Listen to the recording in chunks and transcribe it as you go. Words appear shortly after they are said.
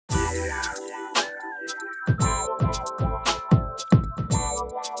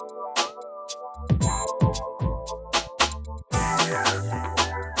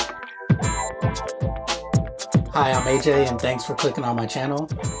Hi, I'm AJ and thanks for clicking on my channel.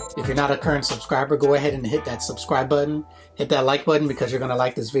 If you're not a current subscriber, go ahead and hit that subscribe button. Hit that like button because you're going to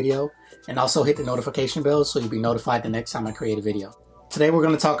like this video, and also hit the notification bell so you'll be notified the next time I create a video. Today we're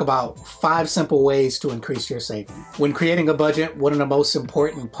going to talk about 5 simple ways to increase your savings. When creating a budget, one of the most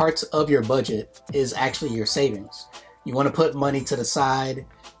important parts of your budget is actually your savings. You want to put money to the side.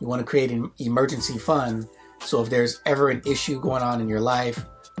 You want to create an emergency fund. So if there's ever an issue going on in your life,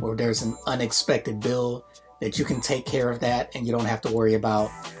 or there's an unexpected bill, that you can take care of that and you don't have to worry about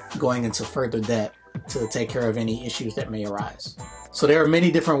going into further debt to take care of any issues that may arise. So there are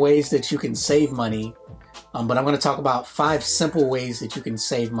many different ways that you can save money, but I'm going to talk about 5 simple ways that you can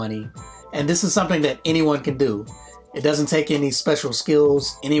save money. And this is something that anyone can do. It doesn't take any special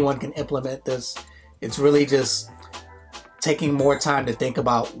skills. Anyone can implement this. It's really just taking more time to think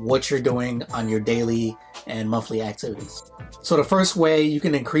about what you're doing on your daily and monthly activities. So the first way you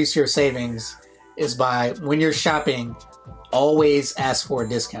can increase your savings is by, when you're shopping, always ask for a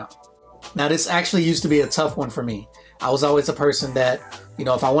discount. Now, this actually used to be a tough one for me. I was always a person that,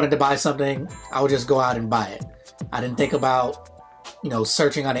 if I wanted to buy something, I would just go out and buy it. I didn't think about,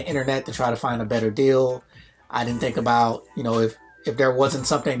 searching on the internet to try to find a better deal. I didn't think about, if there wasn't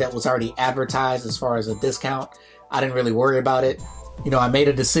something that was already advertised as far as a discount, I didn't really worry about it. I made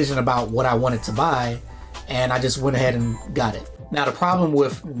a decision about what I wanted to buy, and I just went ahead and got it. Now, the problem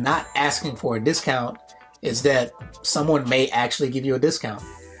with not asking for a discount is that someone may actually give you a discount.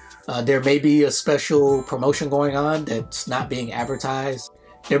 There may be a special promotion going on that's not being advertised.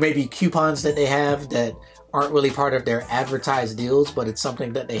 There may be coupons that they have that aren't really part of their advertised deals, but it's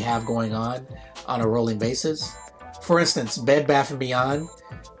something that they have going on a rolling basis. For instance, Bed Bath & Beyond,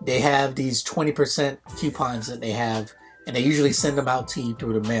 they have these 20% coupons that they have, and they usually send them out to you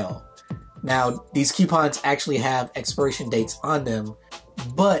through the mail. Now, these coupons actually have expiration dates on them,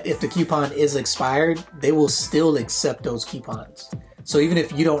 but if the coupon is expired, they will still accept those coupons. So even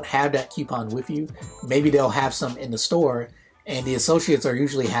if you don't have that coupon with you, maybe they'll have some in the store, and the associates are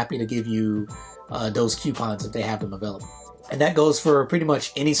usually happy to give you those coupons if they have them available. And that goes for pretty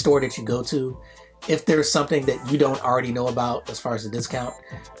much any store that you go to. If there's something that you don't already know about as far as the discount,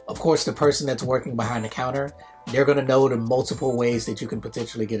 of course, the person that's working behind the counter, they're going to know the multiple ways that you can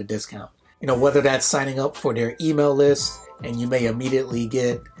potentially get a discount. Whether that's signing up for their email list, and you may immediately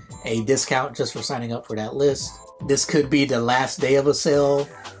get a discount just for signing up for that list. This could be the last day of a sale,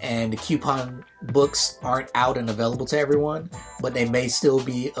 and the coupon books aren't out and available to everyone, but they may still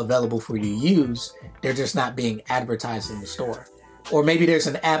be available for you to use. They're just not being advertised in the store. Or maybe there's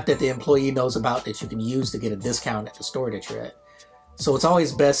an app that the employee knows about that you can use to get a discount at the store that you're at. So it's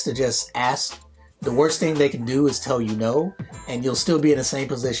always best to just ask. The worst thing they can do is tell you no, and you'll still be in the same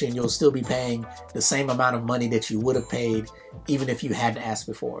position. You'll still be paying the same amount of money that you would have paid even if you hadn't asked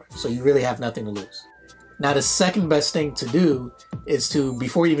before. So you really have nothing to lose. Now, the second best thing to do is to,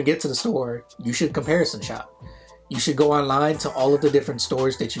 before you even get to the store, you should comparison shop. You should go online to all of the different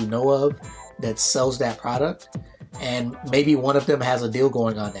stores that you know of that sells that product, and maybe one of them has a deal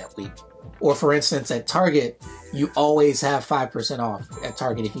going on that week. Or for instance, at Target, you always have 5% off at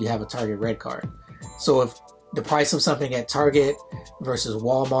Target if you have a Target Red Card. So if the price of something at Target versus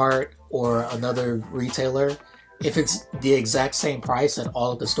Walmart or another retailer, if it's the exact same price at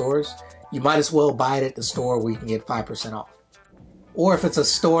all of the stores, you might as well buy it at the store where you can get 5% off. Or if it's a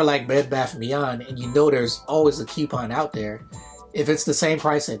store like Bed Bath & Beyond and there's always a coupon out there, if it's the same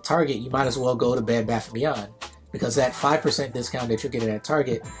price at Target, you might as well go to Bed Bath & Beyond, because that 5% discount that you're getting at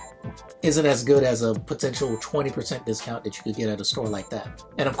Target isn't as good as a potential 20% discount that you could get at a store like that.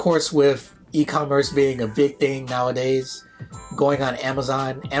 And of course, with e-commerce being a big thing nowadays, going on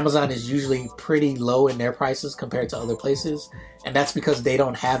Amazon is usually pretty low in their prices compared to other places. And that's because they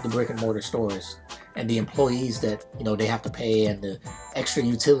don't have the brick and mortar stores and the employees that, they have to pay, and the extra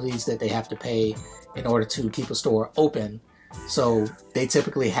utilities that they have to pay in order to keep a store open. So they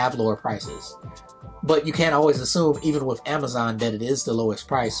typically have lower prices. But you can't always assume, even with Amazon, that it is the lowest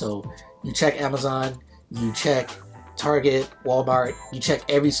price. So you check Amazon, you check Target, Walmart, you check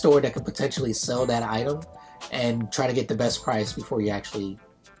every store that could potentially sell that item, and try to get the best price before you actually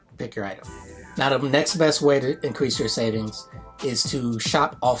pick your item. Now, the next best way to increase your savings is to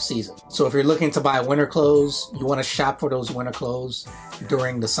shop off-season. So if you're looking to buy winter clothes, you want to shop for those winter clothes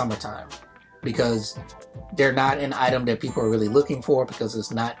during the summertime, because they're not an item that people are really looking for, because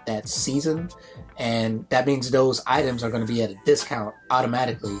it's not that season. And that means those items are going to be at a discount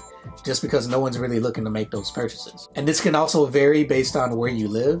automatically, just because no one's really looking to make those purchases. And this can also vary based on where you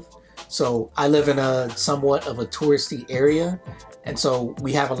live. So I live in a somewhat of a touristy area, and so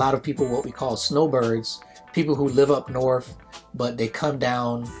we have a lot of people, what we call snowbirds, people who live up north, but they come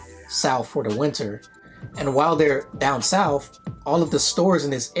down south for the winter. And while they're down south, all of the stores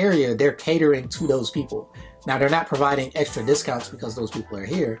in this area, they're catering to those people. Now, they're not providing extra discounts because those people are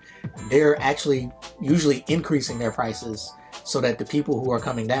here. They're actually usually increasing their prices so that the people who are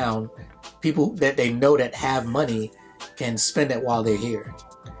coming down, people that they know that have money, can spend it while they're here.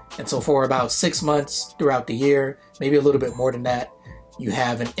 And so for about 6 months throughout the year, maybe a little bit more than that, you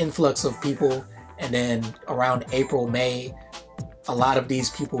have an influx of people. And then around April, May, a lot of these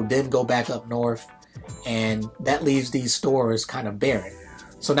people then go back up north, and that leaves these stores kind of barren.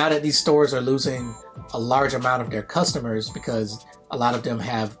 So now that these stores are losing a large amount of their customers because a lot of them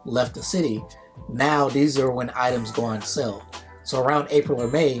have left the city, now these are when items go on sale. So around April or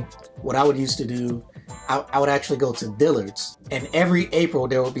May, what I would used to do, I would actually go to Dillard's, and every April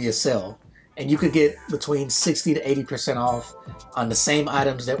there would be a sale. And you could get between 60 to 80% off on the same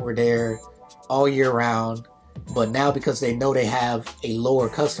items that were there all year round. But now, because they know they have a lower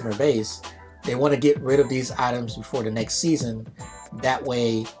customer base, they want to get rid of these items before the next season. That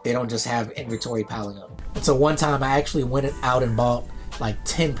way they don't just have inventory piling up. And so one time I actually went out and bought like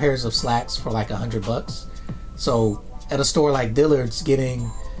 10 pairs of slacks for like $100. So at a store like Dillard's, getting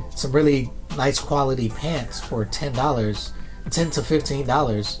some really nice quality pants for $10 to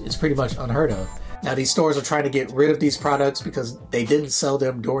 $15 is pretty much unheard of. Now, these stores are trying to get rid of these products because they didn't sell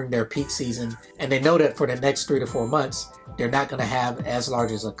them during their peak season, and they know that for the next 3 to 4 months they're not going to have as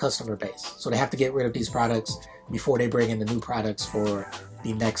large as a customer base. So they have to get rid of these products before they bring in the new products for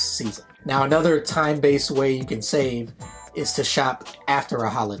the next season. Now, another time-based way you can save is to shop after a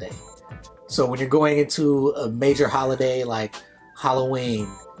holiday. So when you're going into a major holiday like Halloween,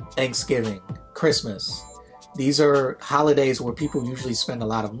 Thanksgiving, Christmas, these are holidays where people usually spend a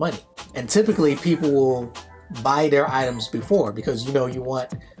lot of money. And typically people will buy their items before because you know you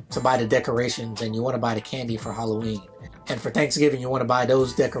want to buy the decorations and you want to buy the candy for Halloween. And for Thanksgiving, you want to buy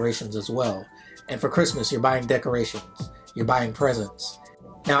those decorations as well. And for Christmas, you're buying decorations, you're buying presents.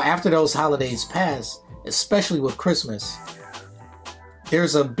 Now, after those holidays pass, especially with Christmas,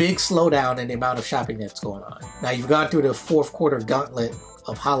 there's a big slowdown in the amount of shopping that's going on. Now, you've gone through the fourth quarter gauntlet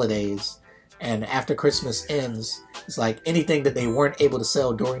of holidays, and after Christmas ends, it's like anything that they weren't able to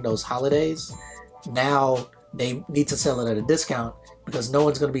sell during those holidays, now they need to sell it at a discount because no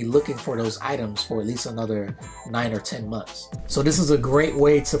one's going to be looking for those items for at least another 9 or 10 months. So this is a great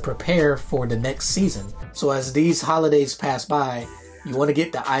way to prepare for the next season. So as these holidays pass by, you want to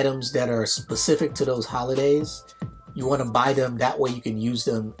get the items that are specific to those holidays. You want to buy them, that way you can use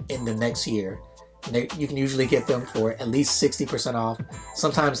them in the next year. You can usually get them for at least 60% off,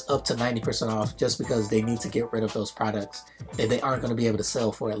 sometimes up to 90% off, just because they need to get rid of those products that they aren't going to be able to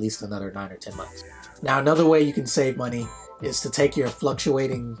sell for at least another 9 or 10 months. Now, another way you can save money is to take your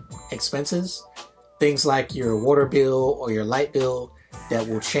fluctuating expenses, things like your water bill or your light bill that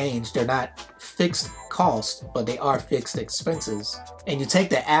will change. They're not fixed cost, but they are fixed expenses. And you take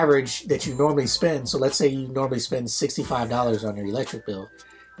the average that you normally spend. So let's say you normally spend $65 on your electric bill.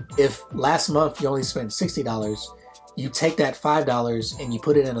 If last month you only spent $60, you take that $5 and you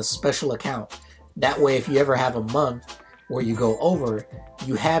put it in a special account. That way, if you ever have a month where you go over,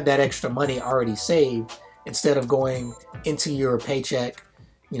 you have that extra money already saved instead of going into your paycheck,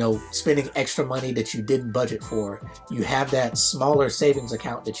 spending extra money that you didn't budget for. You have that smaller savings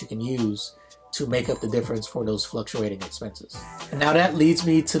account that you can use to make up the difference for those fluctuating expenses. And now that leads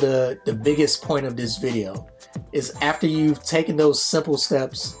me to the biggest point of this video, is after you've taken those simple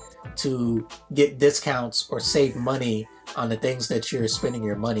steps to get discounts or save money on the things that you're spending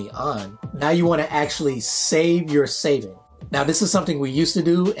your money on, now you want to actually save your saving. Now, this is something we used to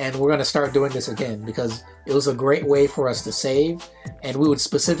do, and we're going to start doing this again because it was a great way for us to save, and we would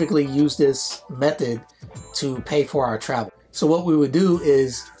specifically use this method to pay for our travel. So what we would do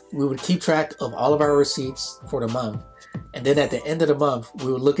is we would keep track of all of our receipts for the month, and then at the end of the month,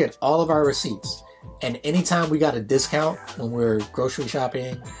 we would look at all of our receipts, and anytime we got a discount when we're grocery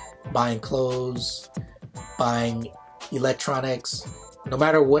shopping, buying clothes, buying electronics, no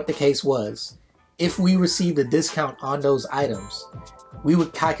matter what the case was, if we received a discount on those items, we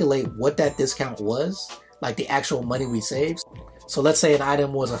would calculate what that discount was, like the actual money we saved. So let's say an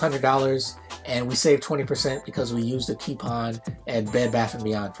item was $100 and we saved 20% because we used a coupon at Bed Bath &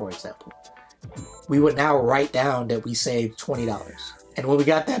 Beyond, for example. We would now write down that we saved $20. And when we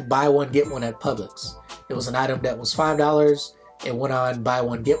got that buy one, get one at Publix, it was an item that was $5. It went on buy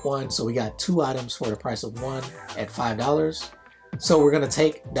one, get one. So we got 2 items for the price of one at $5. So we're going to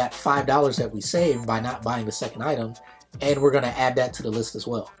take that $5 that we saved by not buying the second item, and we're going to add that to the list as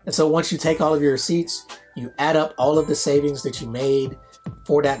well. And so once you take all of your receipts, you add up all of the savings that you made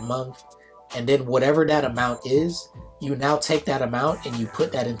for that month, and then whatever that amount is, you now take that amount and you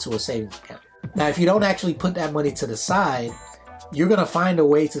put that into a savings account. Now, if you don't actually put that money to the side, you're going to find a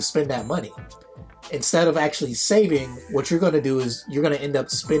way to spend that money. Instead of actually saving, what you're going to do is you're going to end up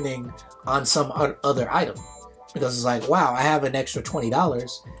spending on some other item. Because it's like, wow, I have an extra $20.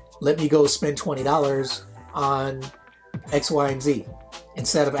 Let me go spend $20 on X, Y, and Z.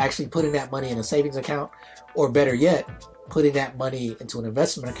 Instead of actually putting that money in a savings account, or better yet, putting that money into an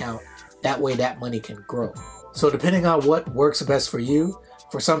investment account. That way that money can grow. So depending on what works best for you,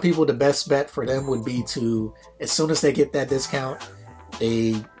 for some people, the best bet for them would be to, as soon as they get that discount,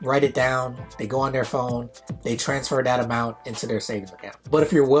 they write it down, they go on their phone, they transfer that amount into their savings account. But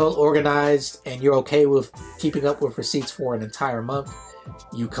if you're well organized and you're okay with keeping up with receipts for an entire month,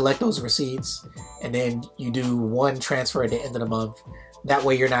 you collect those receipts and then you do one transfer at the end of the month. That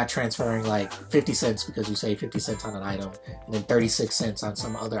way you're not transferring like 50 cents because you save 50 cents on an item and then 36 cents on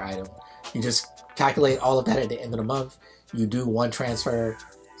some other item. You just calculate all of that at the end of the month. You do one transfer.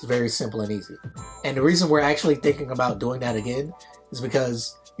 It's very simple and easy. And the reason we're actually thinking about doing that again is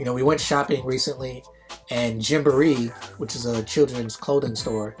because, you know, we went shopping recently and f.i.r.e, which is a children's clothing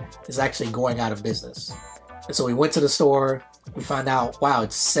store, is actually going out of business. And so we went to the store, we found out, wow,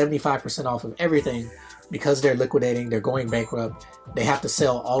 it's 75% off of everything because they're liquidating, they're going bankrupt, they have to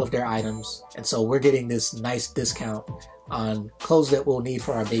sell all of their items. And so we're getting this nice discount on clothes that we'll need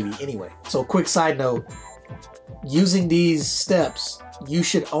for our baby anyway. So quick side note, using these steps, you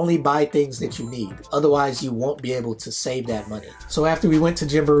should only buy things that you need. Otherwise, you won't be able to save that money. So after we went to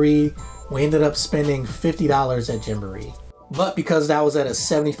f.i.r.e, we ended up spending $50 at f.i.r.e. But because that was at a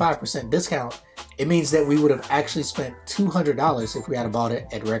 75% discount, it means that we would have actually spent $200 if we had bought it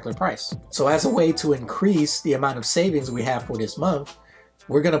at regular price. So as a way to increase the amount of savings we have for this month,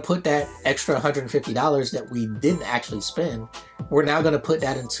 we're going to put that extra $150 that we didn't actually spend, we're now going to put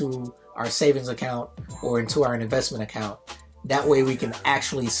that into our savings account or into our investment account. That way we can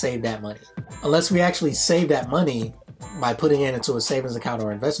actually save that money. Unless we actually save that money by putting it into a savings account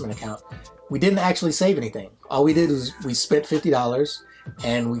or investment account, we didn't actually save anything. All we did was we spent $50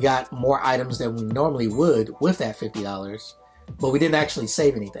 and we got more items than we normally would with that $50, but we didn't actually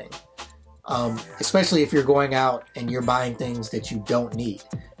save anything. Especially if you're going out and you're buying things that you don't need.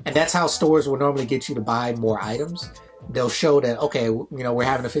 And that's how stores will normally get you to buy more items. They'll show that, okay, you know, we're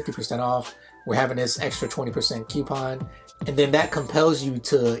having a 50% off, we're having this extra 20% coupon, and then that compels you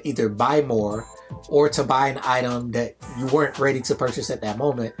to either buy more or to buy an item that you weren't ready to purchase at that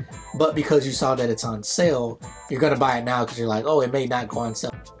moment, but because you saw that it's on sale, you're going to buy it now because you're like, oh, it may not go on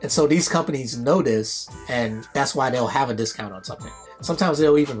sale. And so these companies know this, and that's why they'll have a discount on something. Sometimes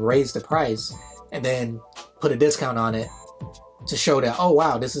they'll even raise the price and then put a discount on it to show that, oh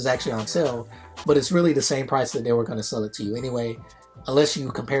wow, this is actually on sale, but it's really the same price that they were going to sell it to you anyway. Unless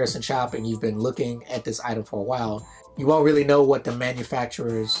you comparison shop and you've been looking at this item for a while, you won't really know what the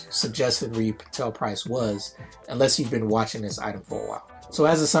manufacturer's suggested retail price was unless you've been watching this item for a while. So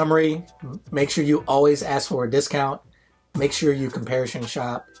as a summary, make sure you always ask for a discount. Make sure you comparison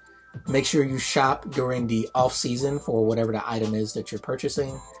shop. Make sure you shop during the off season for whatever the item is that you're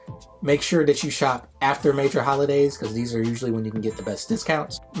purchasing. Make sure that you shop after major holidays because these are usually when you can get the best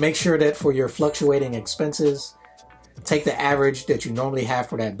discounts. Make sure that for your fluctuating expenses, take the average that you normally have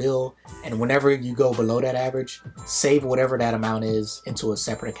for that bill, and whenever you go below that average, save whatever that amount is into a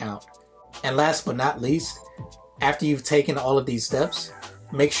separate account. And last but not least, after you've taken all of these steps,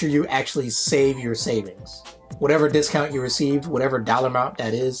 make sure you actually save your savings. Whatever discount you received, whatever dollar amount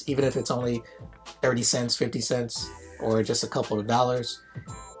that is, even if it's only 30 cents, 50 cents, or just a couple of dollars,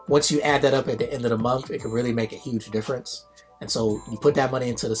 once you add that up at the end of the month, it can really make a huge difference. And so you put that money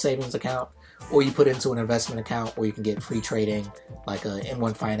into the savings account, or you put it into an investment account where you can get free trading like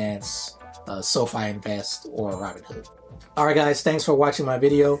M1 Finance, SoFi Invest, or Robinhood. Alright guys, thanks for watching my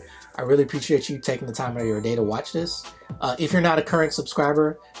video. I really appreciate you taking the time out of your day to watch this. If you're not a current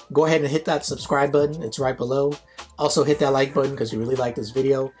subscriber, go ahead and hit that subscribe button. It's right below. Also hit that like button because you really like this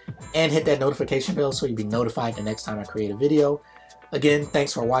video, and hit that notification bell so you'll be notified the next time I create a video. Again,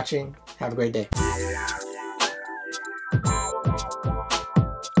 thanks for watching. Have a great day.